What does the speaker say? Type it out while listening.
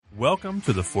Welcome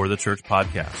to the For the Church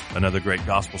podcast, another great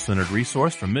gospel-centered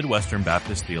resource from Midwestern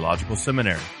Baptist Theological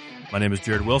Seminary. My name is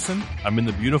Jared Wilson. I'm in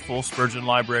the beautiful Spurgeon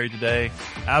Library today,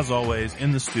 as always,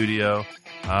 in the studio,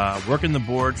 working the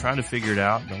board, trying to figure it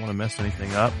out. Don't want to mess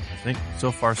anything up. I think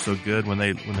so far so good. When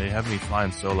they have me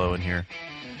flying solo in here,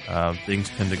 things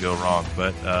tend to go wrong,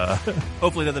 but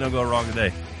hopefully nothing will go wrong today.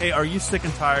 Hey, are you sick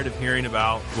and tired of hearing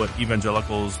about what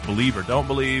evangelicals believe or don't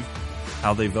believe,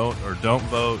 how they vote or don't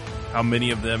vote, how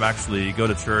many of them actually go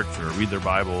to church or read their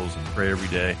Bibles and pray every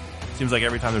day? Seems like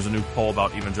every time there's a new poll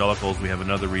about evangelicals, we have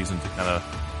another reason to kind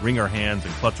of wring our hands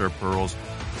and clutch our pearls.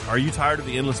 Are you tired of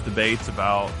the endless debates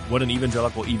about what an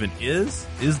evangelical even is?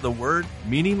 Is the word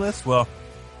meaningless? Well,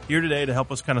 here today to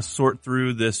help us kind of sort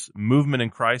through this movement in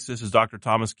crisis is Dr.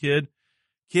 Thomas Kidd.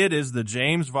 Kidd is the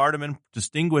James Vardaman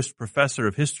Distinguished Professor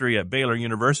of History at Baylor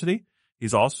University.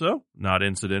 He's also, not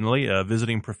incidentally, a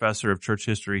visiting professor of church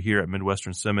history here at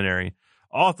Midwestern Seminary,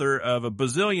 author of a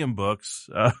bazillion books,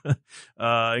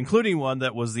 including one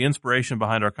that was the inspiration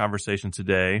behind our conversation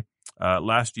today,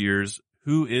 last year's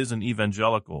Who is an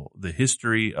Evangelical? The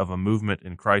History of a Movement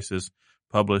in Crisis,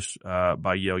 published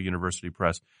by Yale University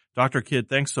Press. Dr. Kidd,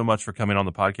 thanks so much for coming on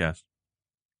the podcast.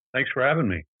 Thanks for having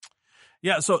me.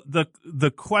 Yeah, so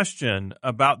the question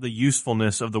about the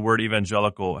usefulness of the word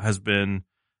evangelical has been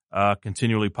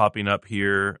continually popping up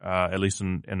here, at least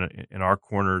in our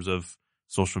corners of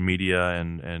social media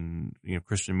and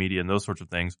Christian media and those sorts of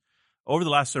things over the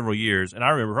last several years. And I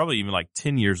remember probably even like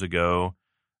 10 years ago,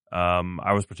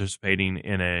 I was participating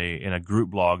in a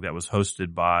group blog that was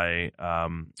hosted by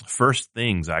First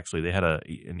Things. Actually, they had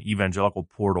an evangelical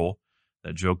portal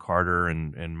that Joe Carter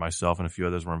and myself and a few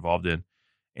others were involved in.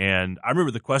 And I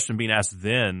remember the question being asked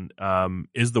then,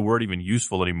 is the word even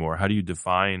useful anymore? How do you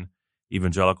define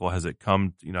evangelical? Has it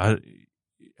come,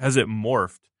 has it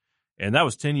morphed? And that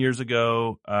was 10 years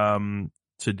ago.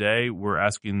 Today we're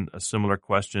asking a similar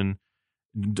question.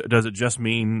 Does it just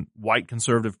mean white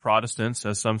conservative Protestants,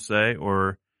 as some say,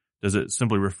 or does it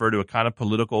simply refer to a kind of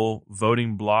political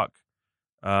voting bloc?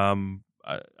 I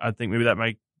think maybe that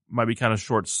might be kind of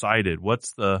short-sighted.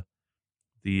 What's the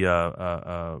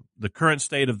current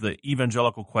state of the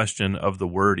evangelical question of the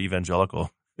word evangelical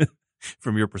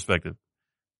from your perspective?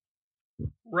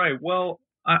 Right. Well,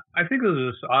 I think that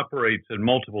this operates at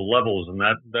multiple levels, and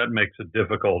that makes it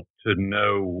difficult to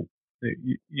know,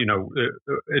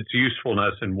 its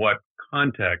usefulness in what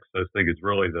context. I think is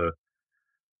really the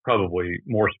probably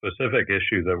more specific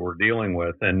issue that we're dealing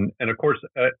with. And of course,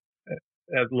 at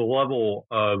the level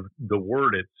of the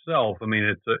word itself, I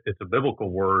mean, it's a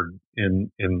biblical word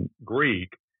in Greek.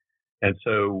 And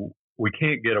so we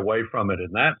can't get away from it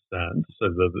in that sense,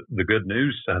 of the good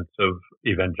news sense of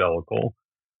evangelical.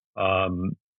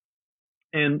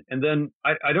 And then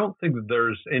I don't think that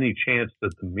there's any chance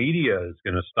that the media is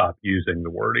going to stop using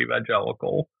the word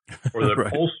evangelical, or that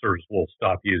Right. pollsters will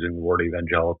stop using the word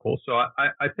evangelical. So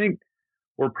I think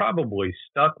we're probably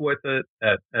stuck with it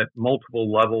at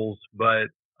multiple levels, but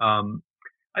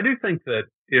I do think that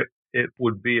it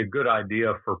would be a good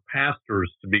idea for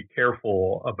pastors to be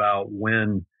careful about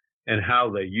when and how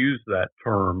they use that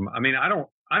term. I mean, I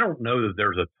don't know that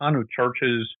there's a ton of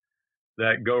churches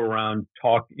that go around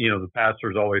the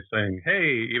pastor's always saying,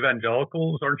 "Hey,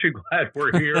 evangelicals, aren't you glad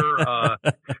we're here?"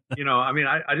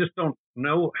 I just don't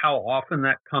know how often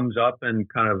that comes up in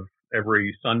kind of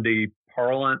every Sunday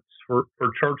parlance for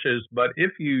churches. But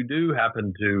if you do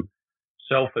happen to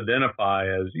self-identify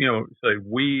as, say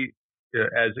we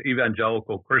as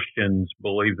evangelical Christians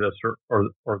believe this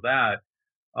or that,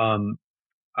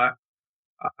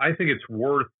 I think it's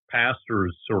worth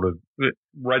pastors sort of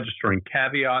registering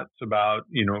caveats about,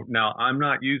 now I'm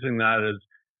not using that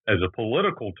as a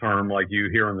political term like you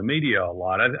hear in the media a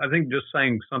lot. I think just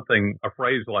saying a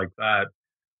phrase like that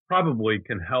probably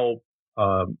can help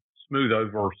smooth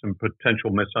over some potential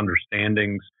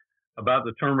misunderstandings about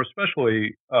the term,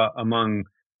 especially among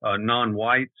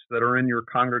non-whites that are in your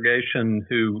congregation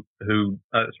who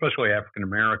especially African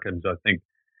Americans, I think,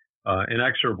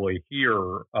 inexorably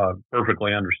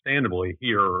perfectly understandably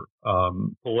hear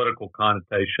political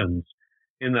connotations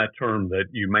in that term that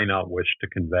you may not wish to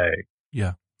convey.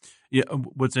 Yeah. Yeah.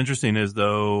 What's interesting is,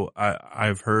 though,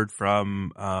 I've heard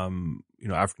from,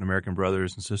 African American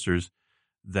brothers and sisters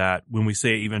that when we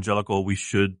say evangelical, we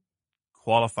should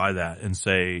qualify that and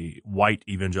say white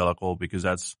evangelical, because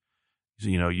that's,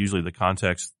 usually the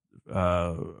context,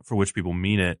 for which people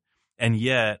mean it. And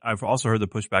yet I've also heard the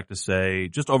pushback to say,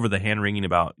 just over the hand wringing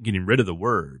about getting rid of the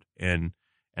word. And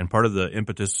part of the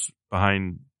impetus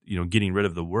behind, getting rid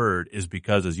of the word is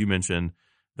because, as you mentioned,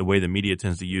 the way the media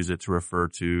tends to use it to refer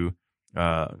to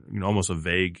almost a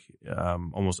vague,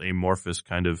 almost amorphous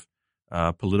kind of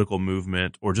political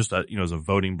movement, or just as a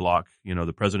voting bloc.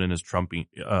 The president is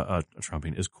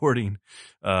is courting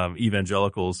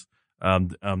evangelicals,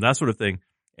 that sort of thing.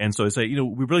 And so I say,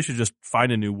 we really should just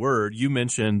find a new word. You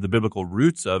mentioned the biblical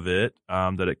roots of it,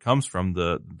 that it comes from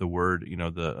the word,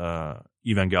 the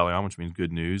evangelion, which means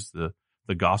good news, the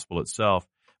gospel itself.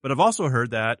 But I've also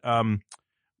heard that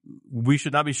we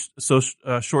should not be so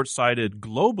short-sighted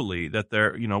globally,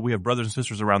 that we have brothers and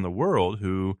sisters around the world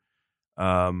who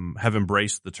have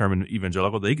embraced the term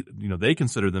evangelical. They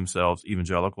consider themselves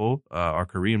evangelical, our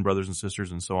Korean brothers and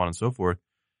sisters, and so on and so forth.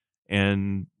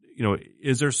 And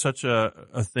is there such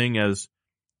a thing as,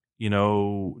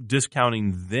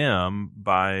 discounting them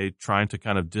by trying to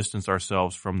kind of distance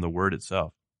ourselves from the word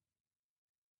itself?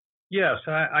 Yes,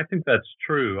 I think that's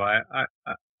true.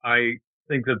 I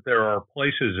think that there are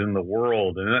places in the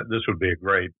world, and this would be a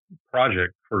great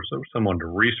project for someone to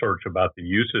research about the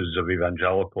uses of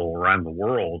evangelical around the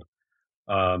world,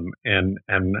 and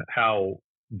how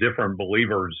different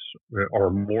believers are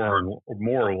more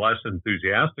or less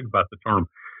enthusiastic about the term.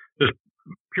 Just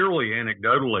purely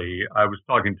anecdotally, I was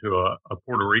talking to a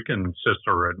Puerto Rican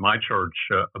sister at my church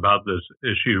about this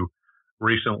issue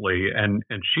recently, and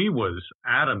she was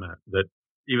adamant that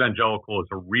evangelical is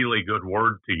a really good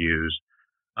word to use.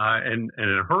 And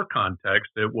in her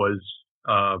context, it was,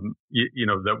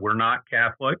 that we're not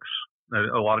Catholics.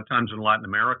 A lot of times in Latin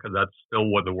America, that's still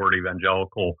what the word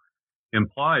evangelical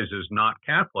implies, is not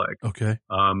Catholic. Okay.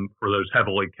 For those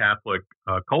heavily Catholic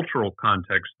cultural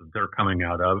contexts that they're coming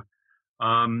out of.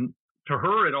 To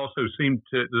her, it also seemed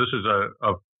this is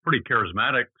a pretty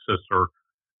charismatic sister,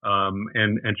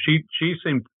 and she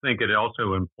seemed to think it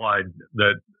also implied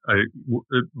that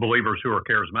believers who are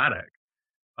charismatic.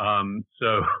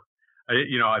 So,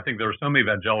 I think there are some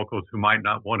evangelicals who might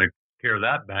not want to carry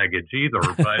that baggage either,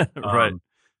 but, right.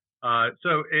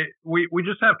 So we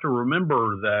just have to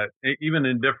remember that even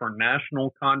in different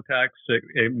national contexts,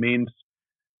 it means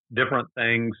different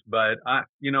things. But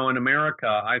in America,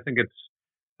 I think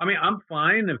I'm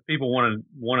fine if people want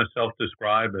to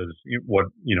self-describe as what,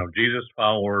 Jesus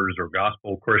followers or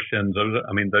gospel Christians.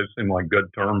 Those seem like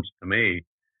good terms to me.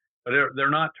 But they're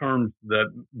not terms that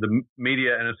the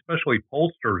media and especially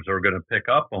pollsters are going to pick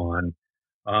up on.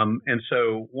 And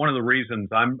so one of the reasons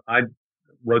I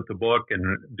wrote the book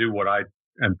and do what I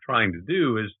am trying to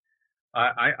do is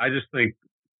I just think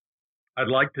I'd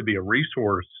like to be a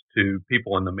resource to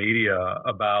people in the media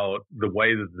about the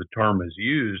way that the term is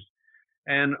used.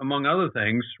 And among other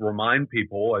things, remind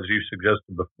people, as you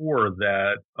suggested before,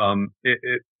 that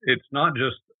it's not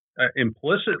just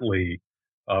implicitly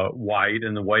white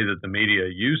in the way that the media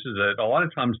uses it. A lot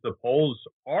of times the polls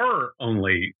are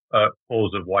only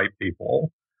polls of white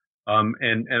people,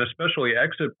 and especially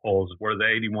exit polls where the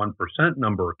 81%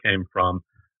 number came from.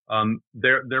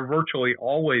 They're virtually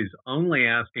always only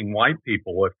asking white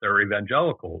people if they're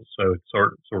evangelicals. So it's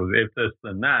sort of if this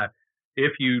then that.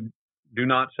 If you do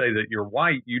not say that you're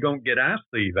white, you don't get asked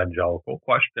the evangelical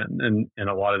question in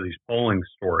a lot of these polling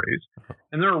stories.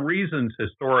 And there are reasons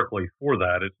historically for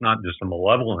that. It's not just a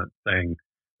malevolent thing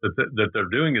that they're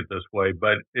doing it this way,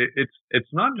 but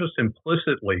it's not just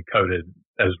implicitly coded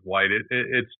as white.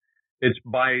 It's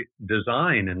by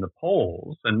design in the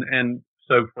polls. And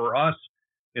so for us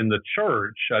in the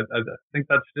church, I think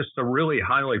that's just a really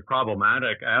highly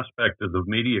problematic aspect of the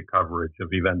media coverage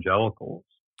of evangelicals.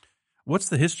 What's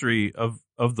the history of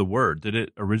the word? Did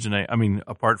it originate?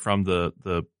 Apart from the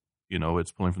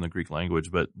it's pulling from the Greek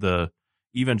language, but the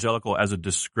evangelical as a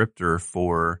descriptor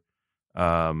for,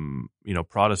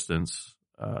 Protestants,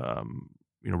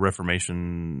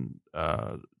 Reformation,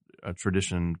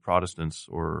 tradition Protestants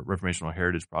or Reformational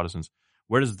heritage Protestants.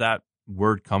 Where does that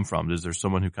word come from? Is there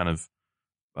someone who kind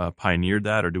of pioneered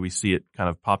that, or do we see it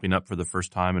kind of popping up for the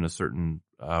first time in a certain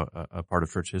a part of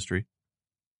church history?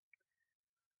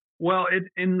 Well,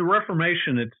 in the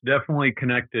Reformation, it's definitely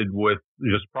connected with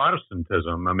just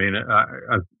Protestantism.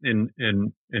 In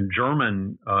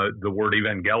German, the word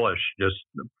evangelisch just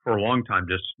for a long time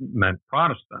just meant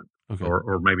Protestant, okay,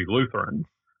 or maybe Lutheran,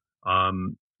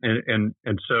 and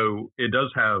so it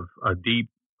does have a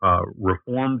deep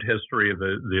Reformed history of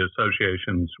the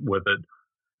associations with it.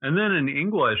 And then in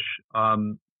English,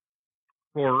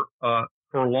 for a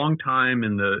long time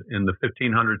in the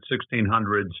 1500s,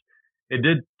 1600s. It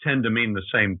did tend to mean the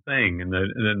same thing, and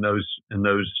in those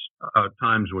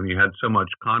times when you had so much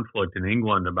conflict in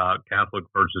England about Catholic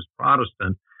versus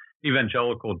Protestant,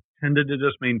 evangelical tended to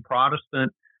just mean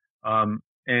Protestant, and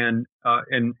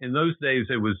in those days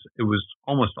it was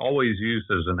almost always used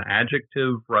as an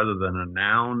adjective rather than a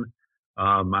noun.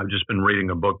 I've just been reading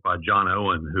a book by John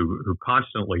Owen who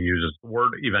constantly uses the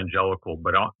word evangelical,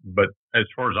 but as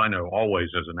far as I know, always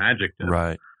as an adjective.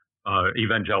 Right.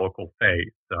 Evangelical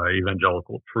faith,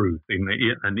 evangelical truth,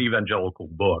 an evangelical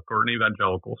book or an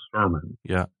evangelical sermon.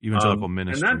 Yeah, evangelical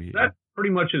ministry. And that pretty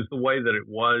much is the way that it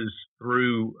was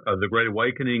through the Great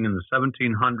Awakening in the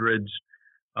 1700s.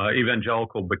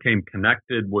 Evangelical became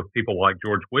connected with people like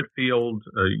George Whitefield.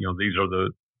 These are the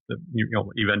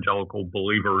evangelical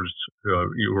believers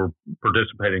who were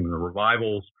participating in the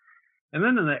revivals. And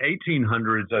then in the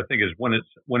 1800s, I think is when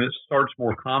it starts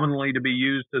more commonly to be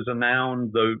used as a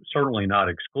noun, though certainly not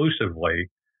exclusively.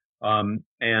 When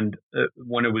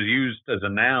it was used as a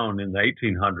noun in the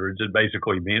 1800s, it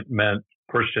basically meant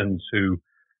Christians who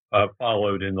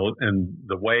followed in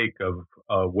the wake of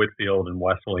Whitefield and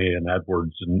Wesley and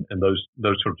Edwards and those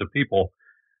sorts of people.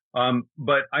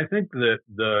 But I think that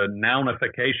the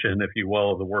nounification, if you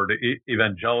will, of the word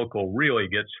evangelical really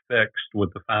gets fixed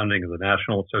with the founding of the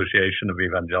National Association of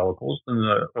Evangelicals in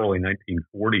the early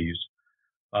 1940s.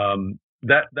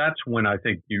 That's when I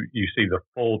think you see the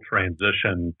full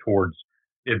transition towards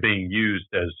it being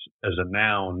used as a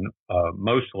noun,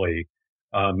 mostly.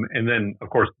 And then, of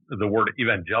course, the word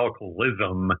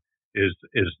evangelicalism is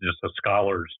just a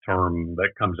scholar's term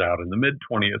that comes out in the mid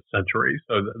 20th century.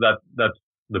 So that's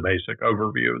the basic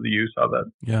overview of the use of it.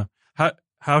 Yeah.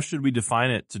 How should we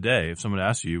define it today? If someone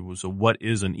asks you, so what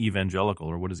is an evangelical,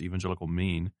 or what does evangelical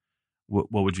mean?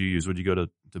 What would you use? Would you go to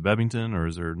Bebbington, or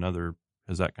is there another?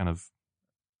 Has that kind of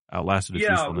outlasted its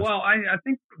usefulness? Well, I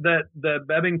think that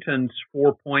Bebbington's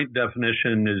 4-point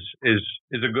definition is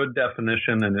a good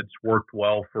definition, and it's worked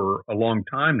well for a long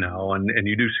time now. And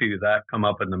you do see that come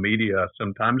up in the media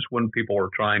sometimes when people are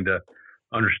trying to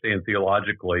understand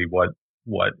theologically what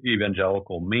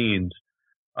evangelical means.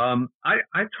 I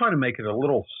try to make it a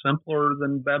little simpler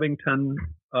than Bebbington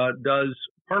does,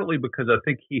 partly because I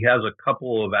think he has a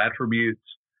couple of attributes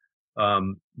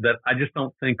that I just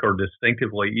don't think are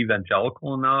distinctively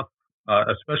evangelical enough,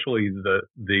 especially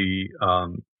the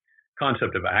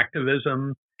concept of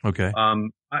activism. Okay.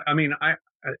 I'm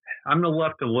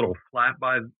left a little flat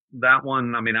by that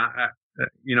one. I mean,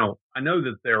 I know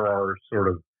that there are sort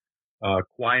of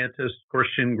quietist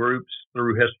Christian groups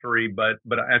through history, but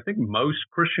I think most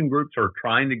Christian groups are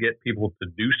trying to get people to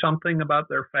do something about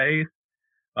their faith.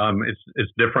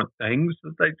 It's different things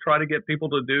that they try to get people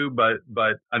to do, but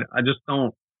I just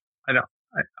don't,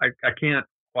 I can't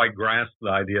quite grasp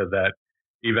the idea that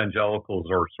evangelicals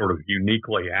are sort of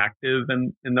uniquely active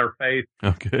in their faith.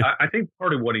 Okay. I think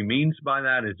part of what he means by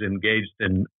that is engaged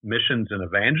in missions and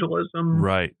evangelism.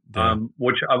 Right.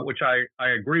 Which I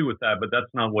agree with that, but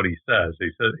that's not what he says.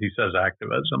 He says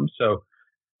activism. So,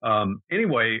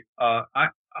 anyway,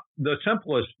 the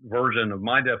simplest version of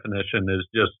my definition is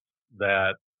just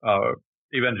that,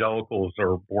 evangelicals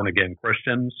are born again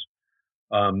Christians.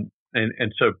 And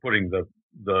so putting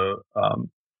the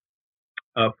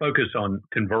focus on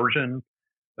conversion,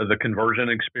 the conversion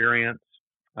experience,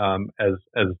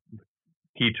 as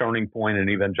key turning point in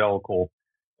evangelical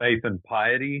faith and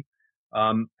piety.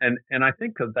 And I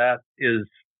think that is,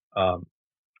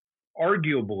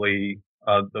 arguably,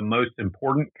 the most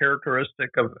important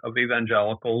characteristic of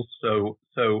evangelicals.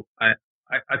 So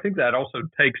I think that also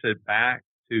takes it back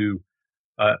to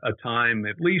a time,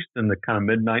 at least in the kind of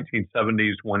mid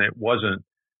 1970s, when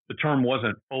the term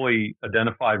wasn't fully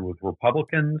identified with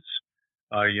Republicans.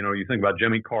 You think about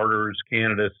Jimmy Carter's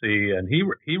candidacy, and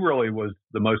he really was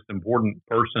the most important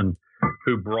person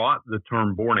who brought the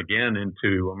term born again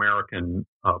into American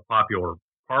popular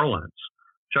parlance.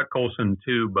 Chuck Colson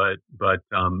too, but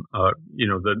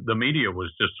the media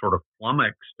was just sort of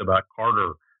flummoxed about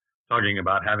Carter talking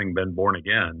about having been born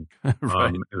again.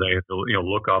 Right. They had to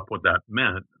look up what that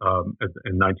meant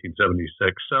in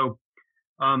 1976. So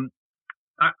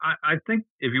I think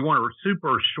if you want a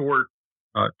super short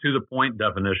to the point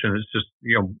definition, it's just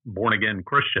born again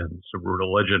Christians, a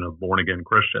religion of born again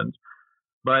Christians.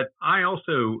 But I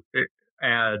also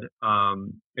add,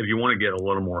 if you want to get a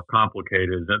little more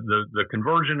complicated, the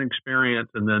conversion experience,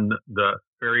 and then the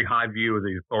very high view of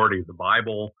the authority of the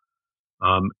Bible,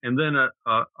 and then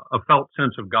a felt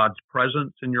sense of God's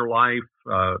presence in your life.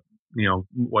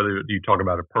 Whether you talk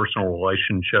about a personal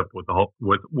relationship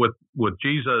with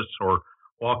Jesus, or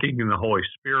walking in the Holy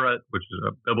Spirit, which is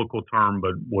a biblical term,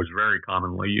 but was very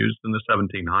commonly used in the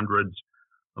 1700s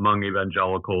among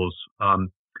evangelicals.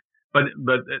 But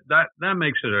that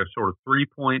makes it a sort of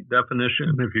 3-point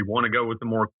definition. If you want to go with the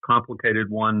more complicated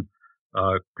one,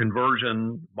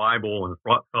 conversion, Bible, and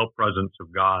felt presence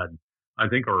of God, I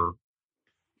think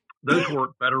those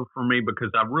work better for me,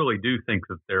 because I really do think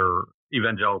that they're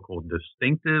evangelical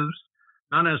distinctives.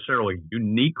 not necessarily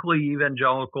uniquely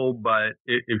evangelical, but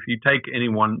if you take any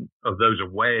one of those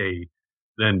away,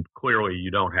 then clearly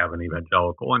you don't have an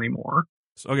evangelical anymore.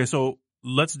 Okay, so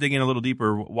let's dig in a little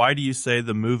deeper. Why do you say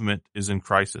the movement is in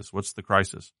crisis? What's the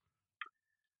crisis?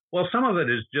 Well, some of it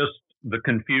is just the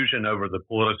confusion over the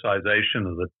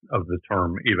politicization of the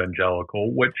term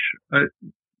evangelical, which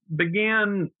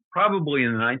began probably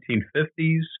in the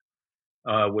 1950s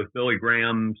with Billy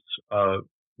Graham's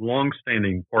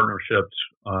longstanding partnerships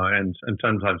and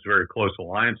sometimes very close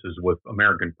alliances with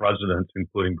American presidents,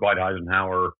 including Dwight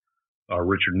Eisenhower,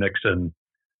 Richard Nixon,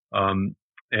 and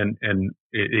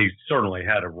he certainly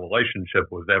had a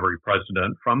relationship with every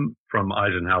president from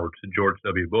Eisenhower to George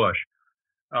W. Bush.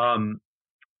 I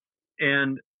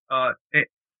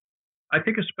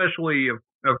think especially,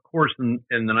 of course, in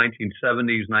the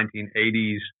 1970s,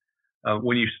 1980s,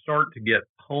 when you start to get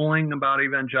polling about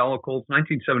evangelicals,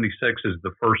 1976 is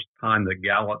the first time that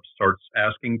Gallup starts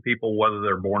asking people whether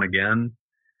they're born again.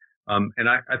 And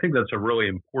I think that's a really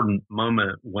important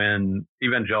moment when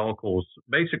evangelicals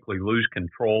basically lose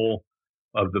control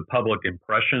of the public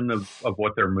impression of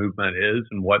what their movement is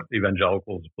and what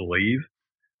evangelicals believe.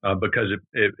 Because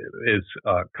it is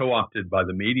co-opted by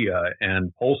the media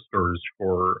and pollsters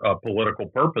for political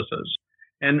purposes.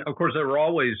 And of course, there were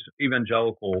always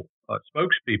evangelical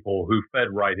spokespeople who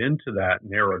fed right into that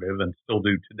narrative and still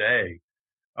do today.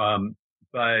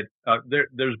 But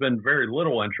there's been very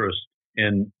little interest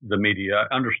in the media,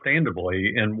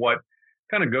 understandably, in what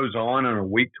kind of goes on a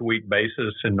week-to-week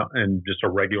basis in just a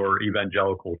regular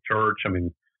evangelical church. I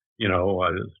mean,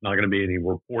 there's not going to be any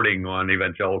reporting on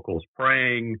evangelicals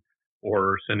praying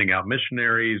or sending out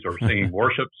missionaries or singing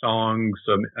worship songs.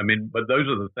 But those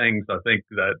are the things I think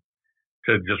that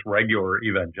to just regular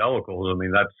evangelicals,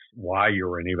 that's why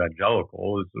you're an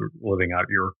evangelical, is living out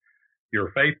your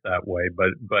faith that way.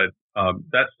 But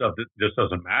that stuff just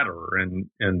doesn't matter in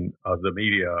the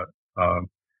media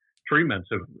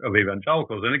treatments of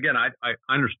evangelicals. And again, I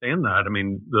understand that.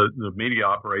 The media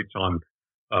operates on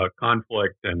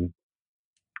conflict and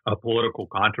political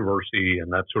controversy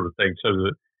and that sort of thing.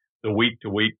 So the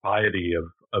week-to-week piety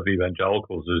of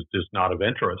evangelicals is just not of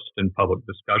interest in public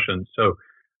discussion. So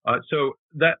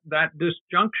that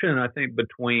disjunction, I think,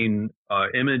 between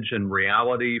image and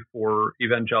reality for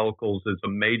evangelicals is a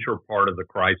major part of the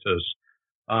crisis.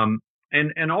 And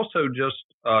also just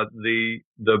the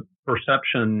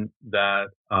perception that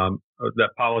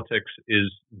politics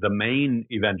is the main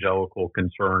evangelical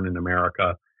concern in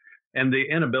America, and the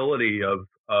inability of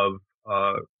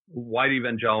white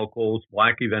evangelicals,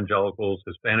 black evangelicals,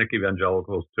 Hispanic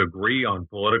evangelicals to agree on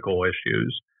political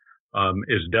issues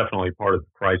is definitely part of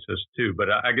the crisis too. But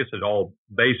I guess it all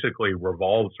basically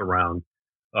revolves around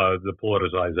the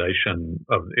politicization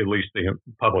of at least the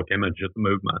public image of the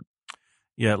movement.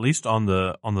 Yeah, at least on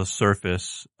the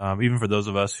surface, even for those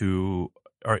of us who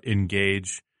are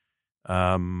engaged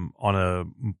on a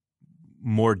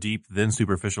more deep than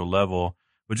superficial level,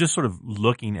 but just sort of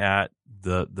looking at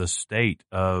the state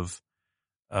of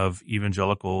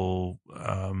evangelical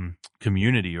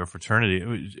community or fraternity,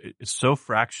 it's so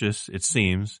fractious, it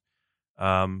seems,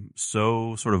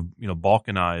 so sort of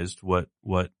balkanized. What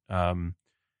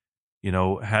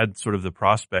had sort of the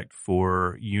prospect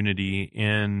for unity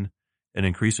in an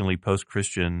increasingly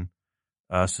post-Christian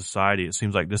society. It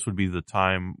seems like this would be the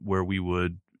time where we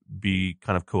would be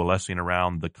kind of coalescing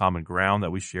around the common ground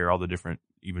that we share, all the different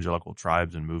evangelical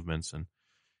tribes and movements and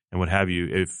what have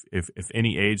you. If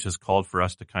any age has called for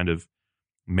us to kind of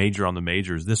major on the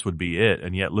majors, this would be it.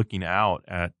 And yet, looking out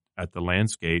at the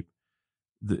landscape,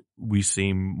 we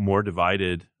seem more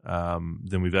divided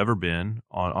than we've ever been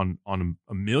on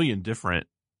a million different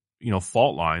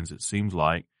fault lines, it seems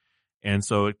like. And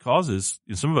so it causes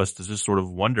some of us to just sort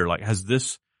of wonder, like, has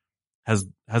the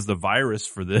virus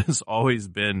for this always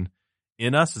been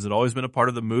in us? Has it always been a part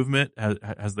of the movement?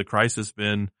 Has the crisis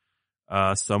been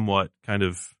somewhat kind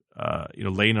of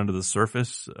laying under the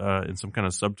surface in some kind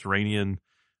of subterranean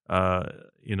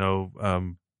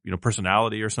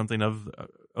personality or something of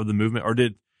the movement? Or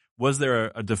was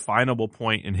there a definable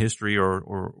point in history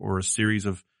or a series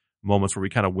of moments where we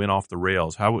kind of went off the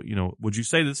rails? How would you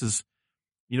say this is?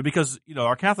 Because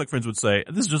our Catholic friends would say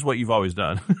this is just what you've always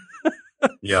done.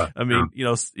 Yeah. I mean,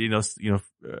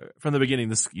 from the beginning,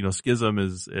 this schism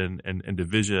is and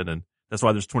division, and that's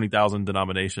why there's 20,000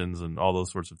 denominations and all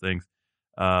those sorts of things.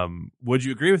 Would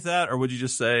you agree with that, or would you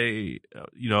just say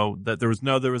that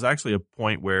there was actually a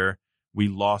point where we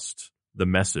lost the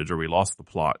message or we lost the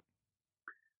plot?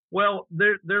 Well,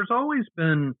 there's always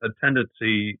been a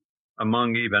tendency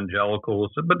among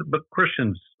evangelicals, but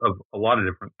Christians of a lot of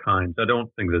different kinds. I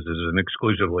don't think this is an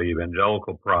exclusively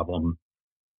evangelical problem.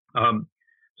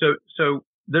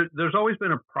 There's always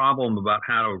been a problem about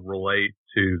how to relate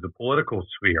to the political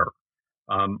sphere.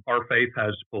 Our faith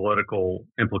has political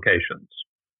implications.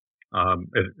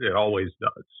 It always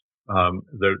does.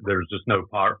 There's just no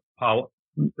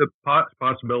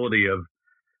possibility of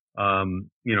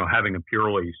having a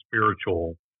purely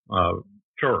spiritual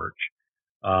church.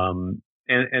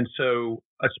 And so,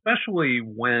 especially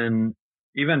when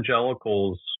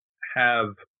evangelicals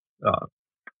have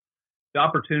the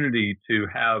opportunity to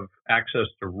have access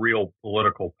to real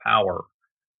political power,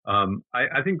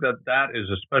 I think that is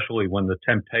especially when the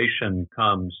temptation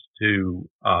comes to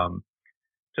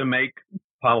make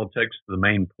politics the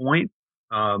main point,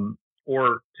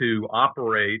 or to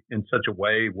operate in such a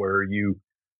way where you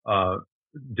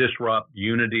disrupt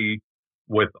unity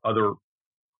with other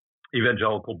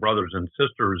evangelical brothers and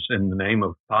sisters in the name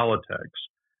of politics.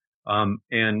 And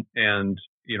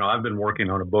I've been working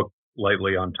on a book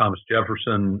lately on Thomas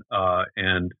Jefferson,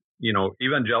 and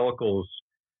evangelicals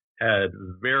had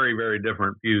very, very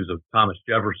different views of Thomas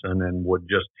Jefferson and would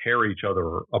just tear each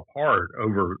other apart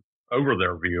over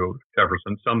their view of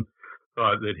Jefferson. Some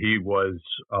thought that he was,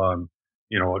 a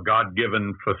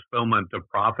God-given fulfillment of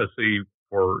prophecy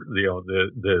for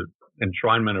the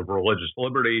enshrinement of religious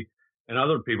liberty, and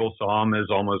other people saw him as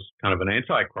almost kind of an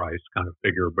antichrist kind of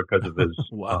figure because of his,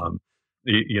 wow.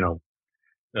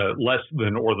 Less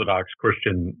than orthodox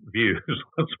Christian views.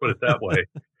 Let's put it that way.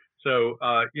 So,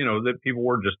 that people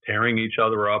were just tearing each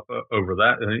other up over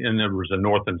that. And there was a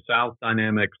North and South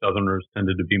dynamic. Southerners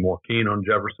tended to be more keen on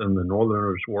Jefferson than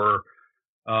Northerners were.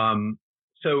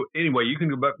 So anyway, you can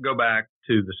go back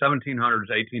to the 1700s,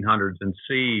 1800s and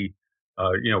see,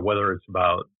 whether it's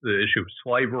about the issue of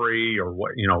slavery or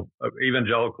what,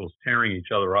 evangelicals tearing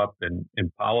each other up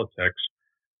in politics,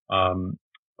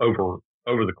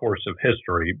 over the course of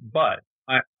history. But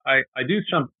I do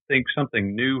think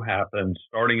something new happened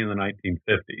starting in the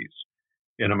 1950s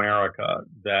in America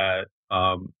that,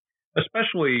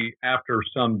 especially after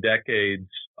some decades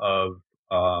of,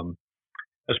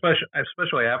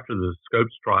 especially after the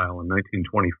Scopes trial in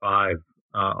 1925,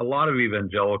 a lot of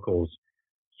evangelicals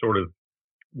sort of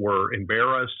were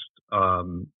embarrassed,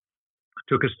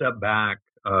 took a step back,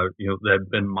 they'd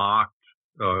been mocked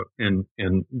in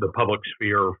the public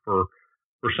sphere for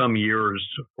some years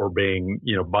for being,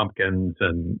 bumpkins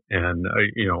and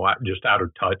just out of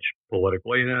touch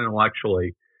politically and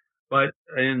intellectually. But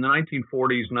in the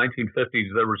 1940s,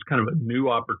 1950s, there was kind of a new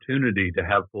opportunity to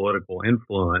have political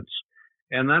influence.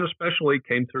 And that especially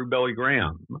came through Billy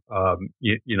Graham.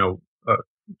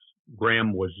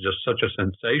 Graham was just such a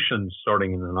sensation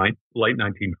starting in the late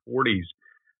 1940s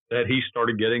that he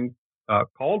started getting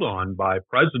called on by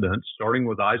presidents, starting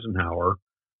with Eisenhower,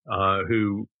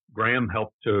 who Graham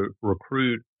helped to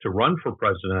recruit to run for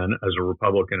president as a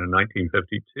Republican in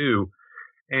 1952.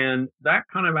 And that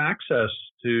kind of access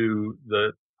to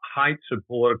the heights of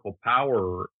political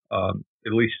power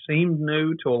at least seemed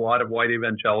new to a lot of white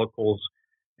evangelicals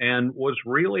and was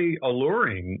really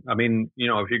alluring. I mean,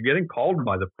 if you're getting called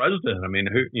by the president,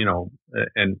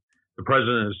 and the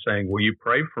president is saying, will you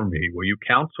pray for me? Will you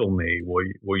counsel me?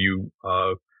 Will you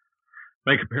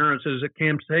make appearances at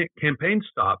campaign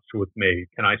stops with me?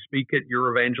 Can I speak at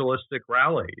your evangelistic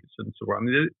rallies? And so,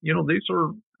 these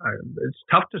are, it's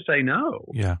tough to say no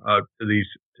to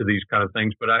these kind of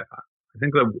things. But I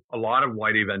think that a lot of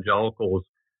white evangelicals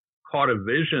caught a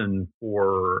vision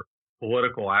for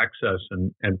political access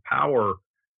and power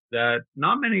that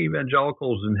not many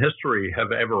evangelicals in history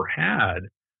have ever had.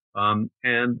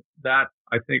 And that,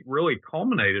 I think, really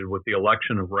culminated with the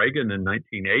election of Reagan in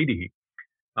 1980.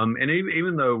 And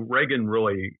even though Reagan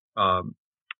really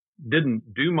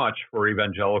didn't do much for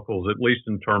evangelicals, at least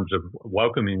in terms of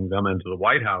welcoming them into the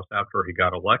White House after he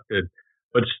got elected,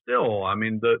 but still,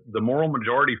 the moral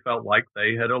majority felt like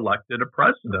they had elected a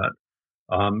president,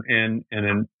 and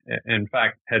in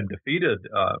fact had defeated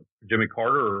Jimmy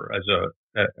Carter as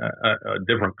a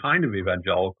different kind of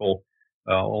evangelical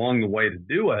along the way to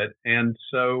do it. And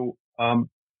so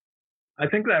I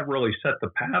think that really set the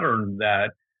pattern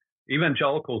that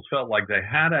evangelicals felt like they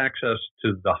had access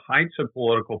to the heights of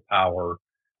political power,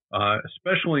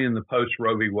 especially in the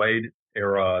post-Roe v. Wade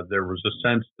era. There was a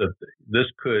sense that this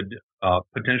could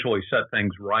potentially set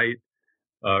things right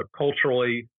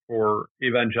culturally for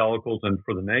evangelicals and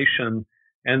for the nation,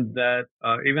 and that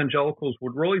evangelicals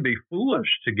would really be foolish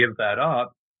to give that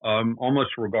up,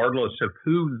 almost regardless of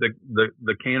who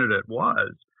the candidate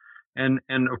was. And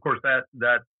of course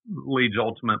that leads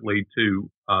ultimately to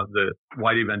the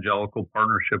white evangelical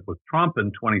partnership with Trump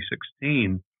in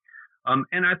 2016,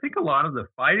 And I think a lot of the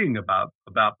fighting about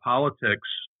politics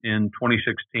in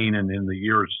 2016 and in the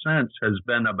years since has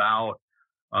been about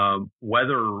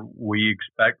whether we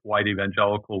expect white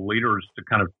evangelical leaders to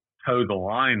kind of toe the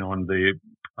line on the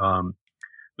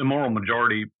moral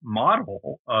majority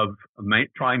model of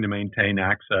trying to maintain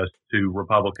access to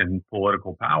Republican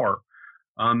political power.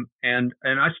 And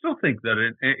I still think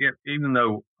that even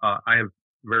though I have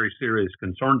very serious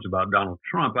concerns about Donald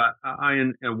Trump, I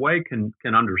in a way can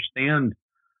understand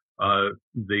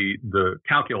the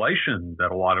calculation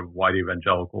that a lot of white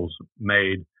evangelicals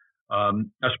made,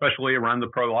 especially around the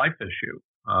pro-life issue,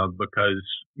 because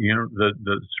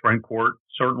the Supreme Court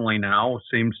certainly now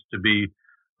seems to be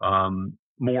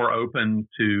more open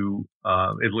to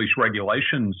at least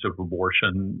regulations of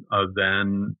abortion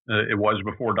than it was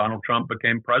before Donald Trump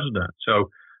became president. So,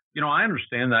 I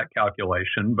understand that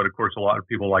calculation, but of course, a lot of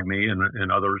people like me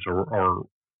and others are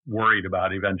worried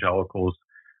about evangelicals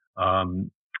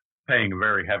paying a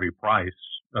very heavy price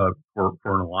for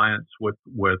an alliance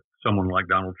with someone like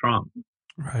Donald Trump.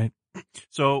 Right.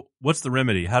 So, what's the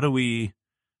remedy? How do we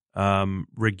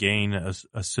regain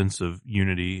a sense of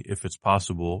unity, if it's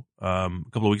possible? A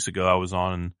couple of weeks ago, I was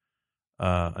on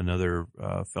another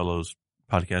fellow's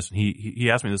podcast, and he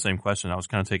asked me the same question. I was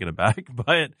kind of taken aback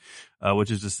by it,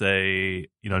 which is to say,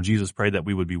 Jesus prayed that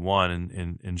we would be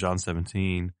one in John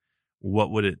 17. What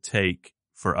would it take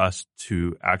for us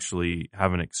to actually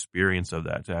have an experience of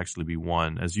that, to actually be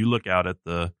one? As you look out at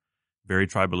the very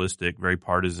tribalistic, very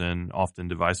partisan, often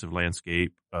divisive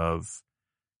landscape of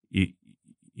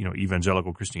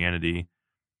evangelical Christianity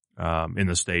in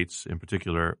the States in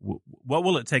particular, what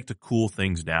will it take to cool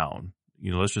things down?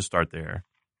 Let's just start there.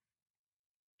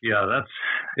 Yeah,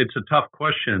 it's a tough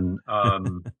question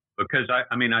because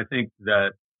I think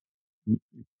that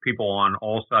people on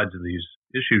all sides of these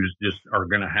issues just are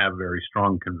going to have very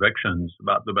strong convictions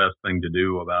about the best thing to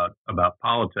do about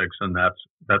politics, and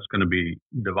that's going to be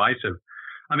divisive.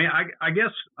 I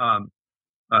guess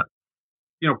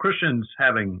Christians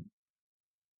having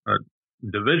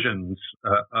divisions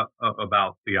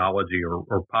about theology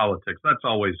or politics, that's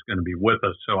always going to be with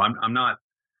us. So I'm not.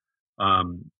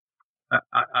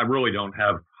 I really don't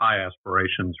have high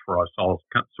aspirations for us all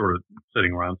sort of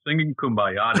sitting around singing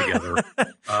Kumbaya together.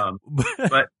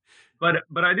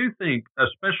 But I do think,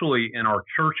 especially in our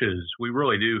churches, we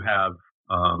really do have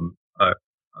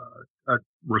a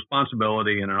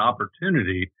responsibility and an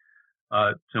opportunity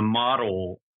to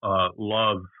model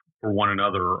love for one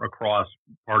another across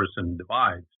partisan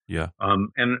divides. Yeah.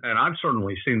 And I've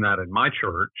certainly seen that in my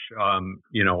church.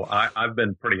 I've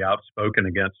been pretty outspoken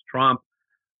against Trump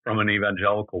from an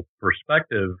evangelical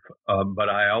perspective, but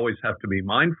I always have to be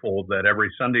mindful that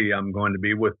every Sunday I'm going to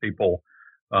be with people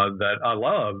that I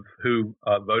love who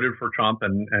voted for Trump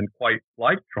and quite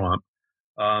like Trump.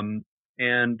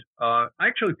 And I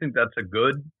actually think that's a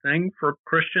good thing for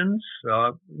Christians,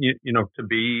 to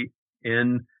be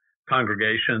in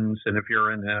congregations. And if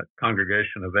you're in a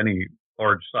congregation of any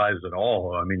large size at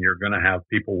all, you're going to have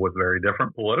people with very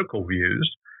different political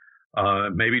views.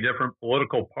 Maybe different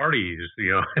political parties,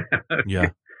 Yeah.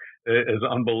 As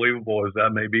unbelievable as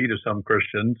that may be to some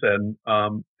Christians. And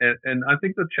I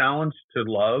think the challenge to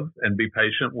love and be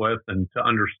patient with and to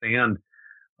understand,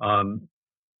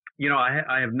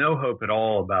 I have no hope at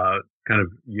all about kind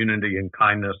of unity and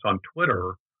kindness on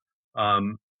Twitter.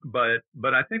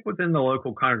 But I think within the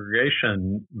local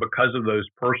congregation, because of those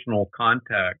personal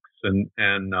contexts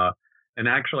and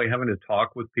actually having to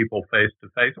talk with people face to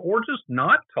face, or just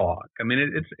not talk.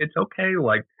 It's okay.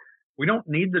 Like, we don't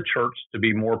need the church to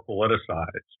be more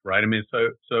politicized, right?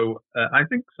 So I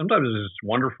think sometimes it's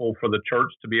wonderful for the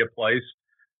church to be a place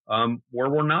where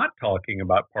we're not talking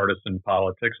about partisan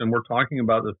politics, and we're talking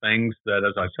about the things that,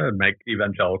 as I said, make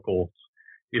evangelicals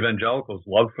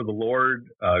love for the Lord,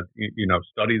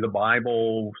 study the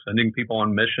Bible, sending people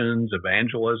on missions,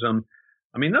 evangelism.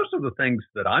 Those are the things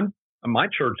that my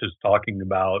church is talking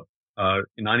about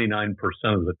 99%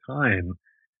 of the time,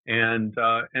 and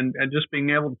just being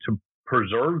able to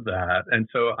preserve that. And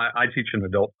so I teach an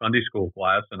adult Sunday school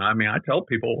class, and I tell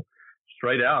people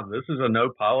straight out, this is a no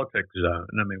politics zone.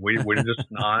 We just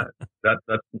not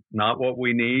that's not what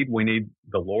we need. We need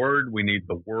the Lord. We need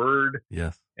the Word.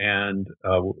 Yes. And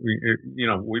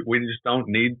we just don't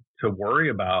need to worry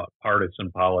about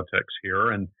partisan politics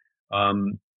here. And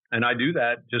I do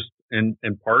that just in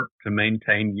part to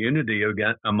maintain unity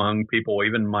again among people,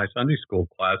 even in my Sunday school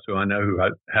class, who I know who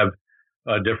have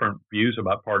different views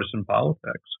about partisan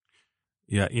politics.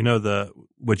 Yeah,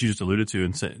 what you just alluded to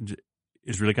and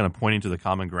is really kind of pointing to the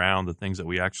common ground, the things that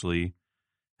we actually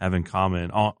have in common.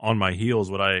 On my heels,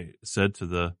 what I said to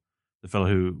the the fellow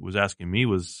who was asking me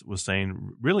was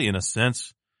saying, really, in a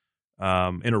sense,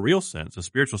 in a real sense, a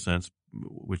spiritual sense,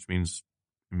 which means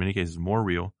in many cases more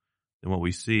real than what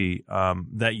we see,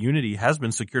 that unity has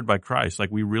been secured by Christ.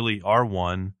 Like, we really are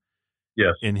one.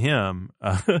 Yes. In him,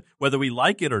 whether we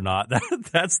like it or not,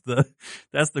 that's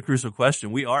the crucial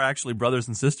question. We are actually brothers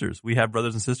and sisters. We have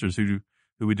brothers and sisters who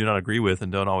we do not agree with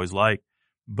and don't always like,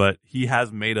 but he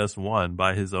has made us one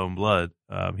by his own blood.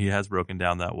 He has broken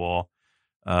down that wall.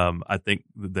 I think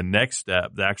the next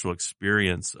step, the actual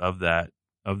experience of that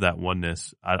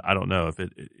oneness, I don't know if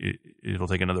it'll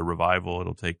take another revival.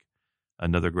 It'll take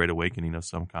another great awakening of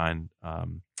some kind.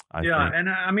 I think. And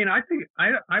I mean, I think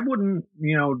I wouldn't,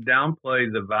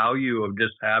 downplay the value of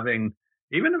just having,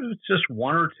 even if it's just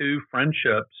one or two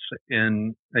friendships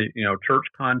in, church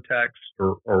context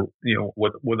or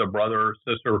with a brother or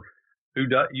sister who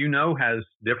has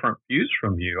different views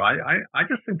from you. I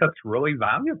just think that's really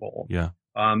valuable. Yeah.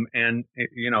 And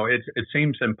it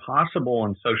seems impossible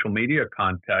in social media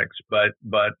context, but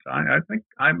I think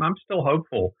I'm still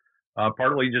hopeful,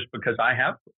 partly just because I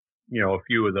have, a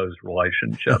few of those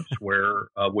relationships where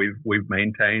we've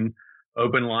maintained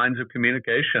open lines of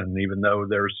communication, even though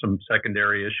there's some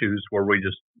secondary issues where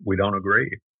we don't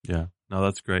agree. Yeah, no,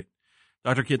 that's great.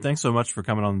 Dr. Kidd, thanks so much for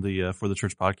coming on the For the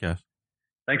Church podcast.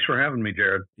 Thanks for having me,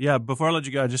 Jared. Yeah, before I let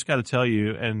you go, I just got to tell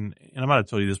you, and I might have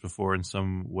told you this before in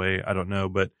some way, I don't know,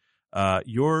 but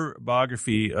your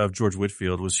biography of George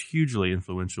Whitefield was hugely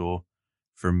influential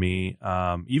for me,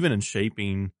 even in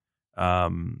shaping. I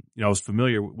was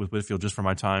familiar with Whitefield just from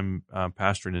my time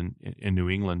pastoring in New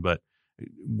England, but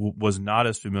was not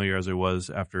as familiar as I was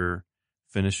after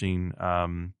finishing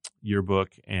your book,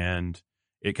 and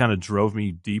it kind of drove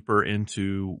me deeper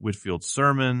into Whitefield's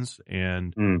sermons,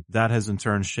 and that has in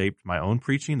turn shaped my own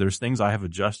preaching. There's things I have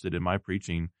adjusted in my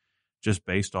preaching just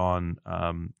based on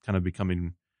kind of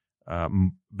becoming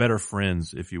better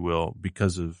friends, if you will,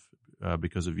 because of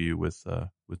you with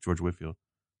George Whitefield.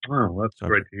 Oh, that's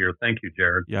great to hear. Thank you,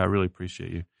 Jared. Yeah, I really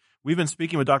appreciate you. We've been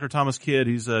speaking with Dr. Thomas Kidd.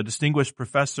 He's the distinguished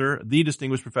professor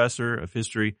of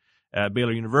history at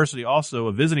Baylor University, also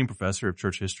a visiting professor of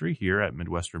church history here at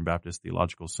Midwestern Baptist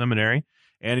Theological Seminary.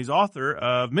 And he's author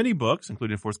of many books,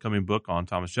 including a forthcoming book on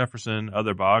Thomas Jefferson,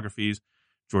 other biographies,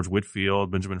 George Whitefield,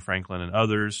 Benjamin Franklin, and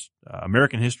others,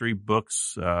 American history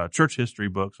books, church history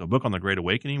books, a book on the Great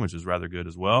Awakening, which is rather good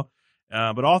as well.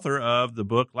 But author of the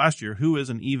book last year, Who is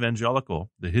an Evangelical?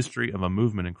 The History of a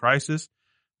Movement in Crisis.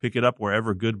 Pick it up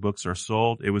wherever good books are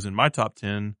sold. It was in my top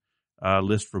 10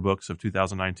 list for books of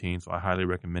 2019, so I highly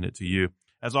recommend it to you.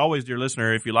 As always, dear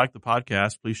listener, if you like the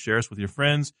podcast, please share us with your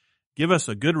friends. Give us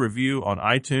a good review on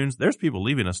iTunes. There's people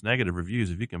leaving us negative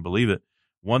reviews, if you can believe it.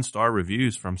 1-star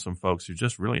reviews from some folks who are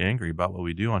just really angry about what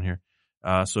we do on here.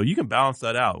 So you can balance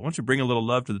that out. Why don't you bring a little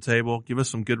love to the table? Give us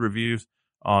some good reviews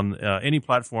on any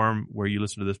platform where you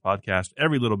listen to this podcast.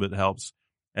 Every little bit helps.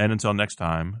 And until next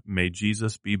time, may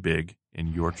Jesus be big in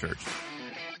your church.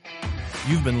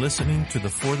 You've been listening to the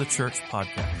For the Church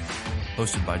podcast,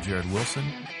 hosted by Jared Wilson,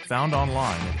 found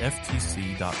online at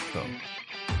ftc.co.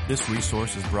 This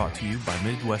resource is brought to you by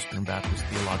Midwestern Baptist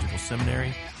Theological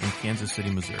Seminary in Kansas City,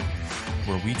 Missouri,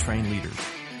 where we train leaders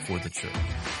for the church.